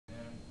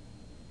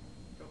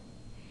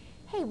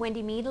Hi,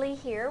 Wendy Meadley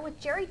here with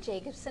Jerry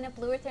Jacobson at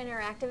Blue Earth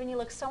Interactive, and you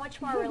look so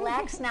much more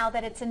relaxed now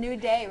that it's a new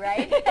day,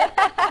 right?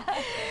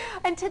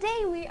 And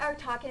today we are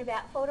talking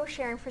about photo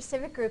sharing for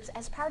civic groups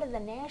as part of the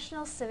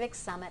National Civic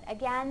Summit.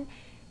 Again,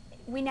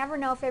 we never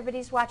know if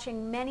everybody's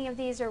watching many of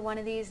these or one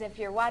of these. If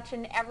you're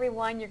watching every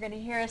one, you're going to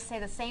hear us say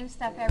the same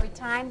stuff every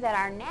time, that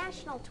our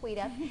national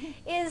tweet-up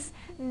is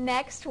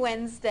next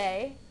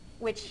Wednesday,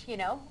 which, you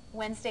know,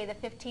 Wednesday the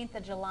 15th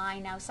of July.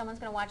 Now, someone's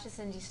going to watch this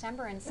in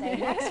December and say,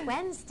 next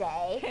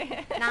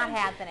Wednesday, not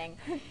happening.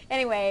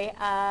 Anyway,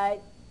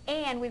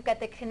 and we've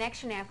got the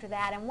connection after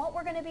that. And what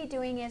we're going to be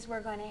doing is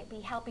we're going to be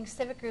helping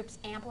civic groups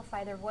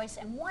amplify their voice.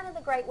 And one of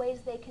the great ways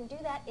they can do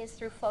that is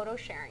through photo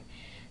sharing.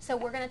 So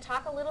we're going to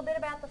talk a little bit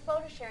about the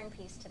photo sharing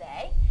piece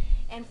today.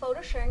 And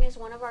photo sharing is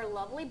one of our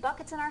lovely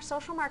buckets in our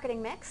social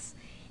marketing mix.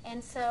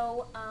 And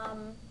so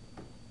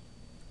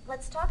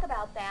let's talk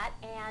about that.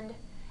 And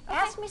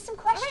ask me some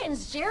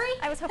questions, Jerry.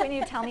 I was hoping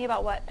you'd tell me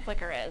about what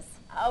Flickr is.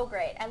 Oh,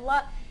 great. I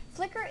love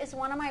Flickr is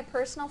one of my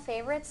personal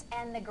favorites,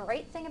 and the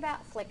great thing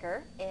about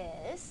Flickr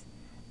is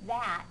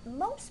that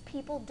most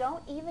people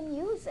don't even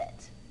use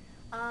it.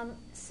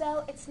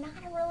 So it's not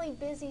a really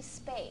busy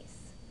space.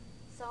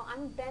 So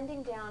I'm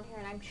bending down here,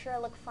 and I'm sure I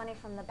look funny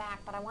from the back,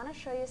 but I want to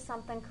show you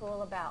something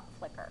cool about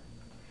Flickr.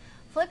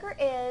 Flickr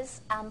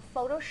is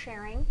photo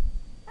sharing.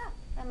 Oh,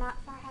 I'm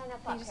not far high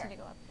enough up You just here. need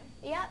to go up.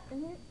 Yeah,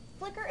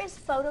 Flickr is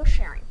photo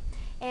sharing.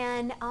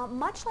 And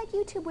much like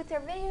YouTube with their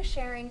video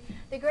sharing,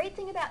 the great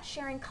thing about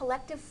sharing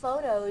collective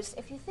photos,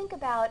 if you think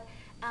about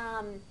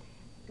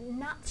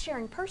not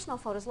sharing personal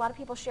photos, a lot of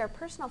people share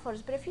personal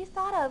photos, but if you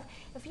thought of,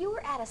 if you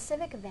were at a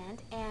civic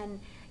event and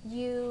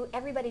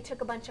everybody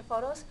took a bunch of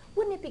photos,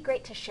 wouldn't it be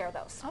great to share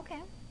those? Okay.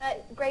 A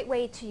great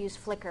way to use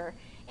Flickr.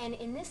 And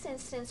in this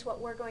instance, what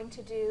we're going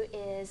to do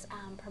is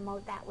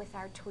promote that with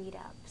our tweet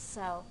up.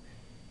 So.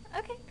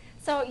 Okay.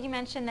 So you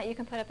mentioned that you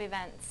can put up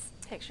events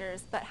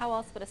pictures, but how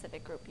else would a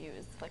civic group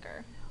use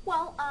Flickr?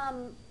 Well,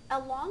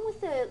 along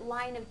with the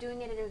line of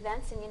doing it at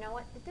events, and you know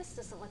what, this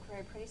doesn't look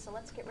very pretty, so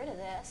let's get rid of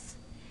this.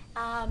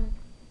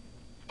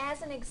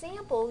 As an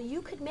example,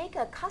 you could make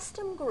a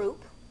custom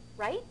group,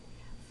 right,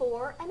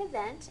 for an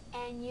event,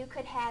 and you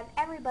could have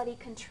everybody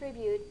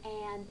contribute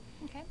and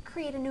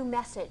create a new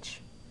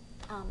message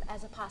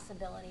as a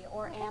possibility,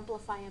 or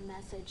amplify a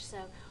message. So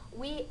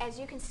we, as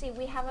you can see,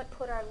 we haven't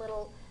put our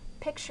little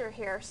picture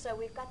here, so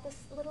we've got this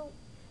little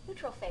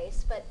neutral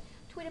face, but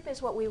TweetUp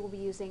is what we will be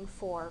using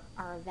for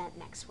our event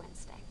next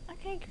Wednesday.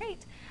 Okay, great.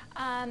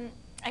 I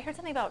heard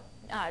something about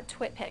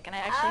TwitPic, and I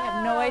actually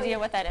have no idea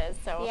what that is.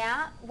 So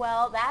yeah,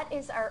 well, that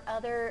is our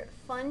other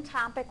fun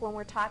topic when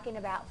we're talking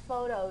about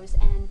photos.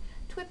 And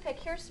TwitPic,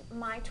 here's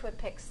my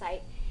TwitPic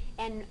site,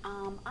 and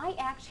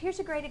here's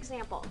a great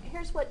example.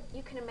 Here's what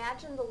you can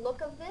imagine. The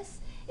look of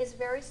this is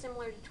very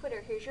similar to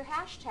Twitter. Here's your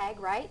hashtag,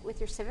 right, with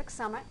your Civic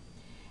Summit.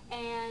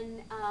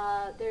 And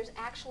there's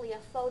actually a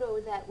photo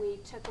that we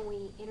took when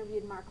we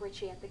interviewed Mark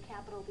Ritchie at the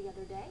Capitol the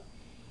other day.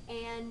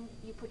 And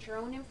you put your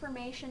own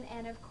information,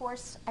 and of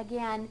course,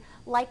 again,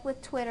 like with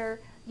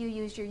Twitter, you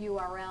use your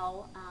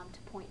URL to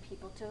point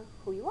people to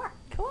who you are.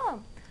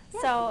 Cool.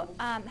 Yeah. So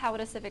how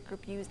would a civic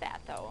group use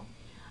that, though?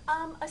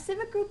 A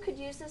civic group could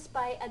use this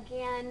by,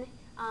 again,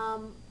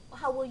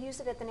 how we'll use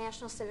it at the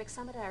National Civic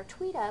Summit at our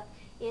tweet up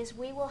is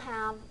we will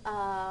have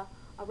a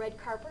red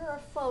carpet or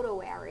a photo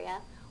area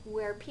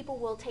where people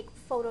will take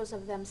photos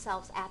of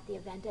themselves at the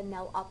event, and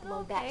they'll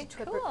upload that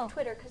to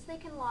Twitter because they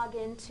can log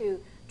into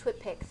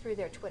TwitPic through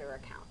their Twitter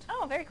account.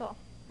 Oh, very cool.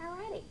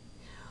 Alrighty.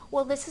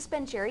 Well, this has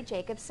been Jerry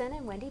Jacobson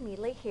and Wendy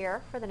Meadley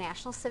here for the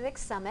National Civic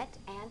Summit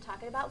and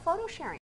talking about photo sharing.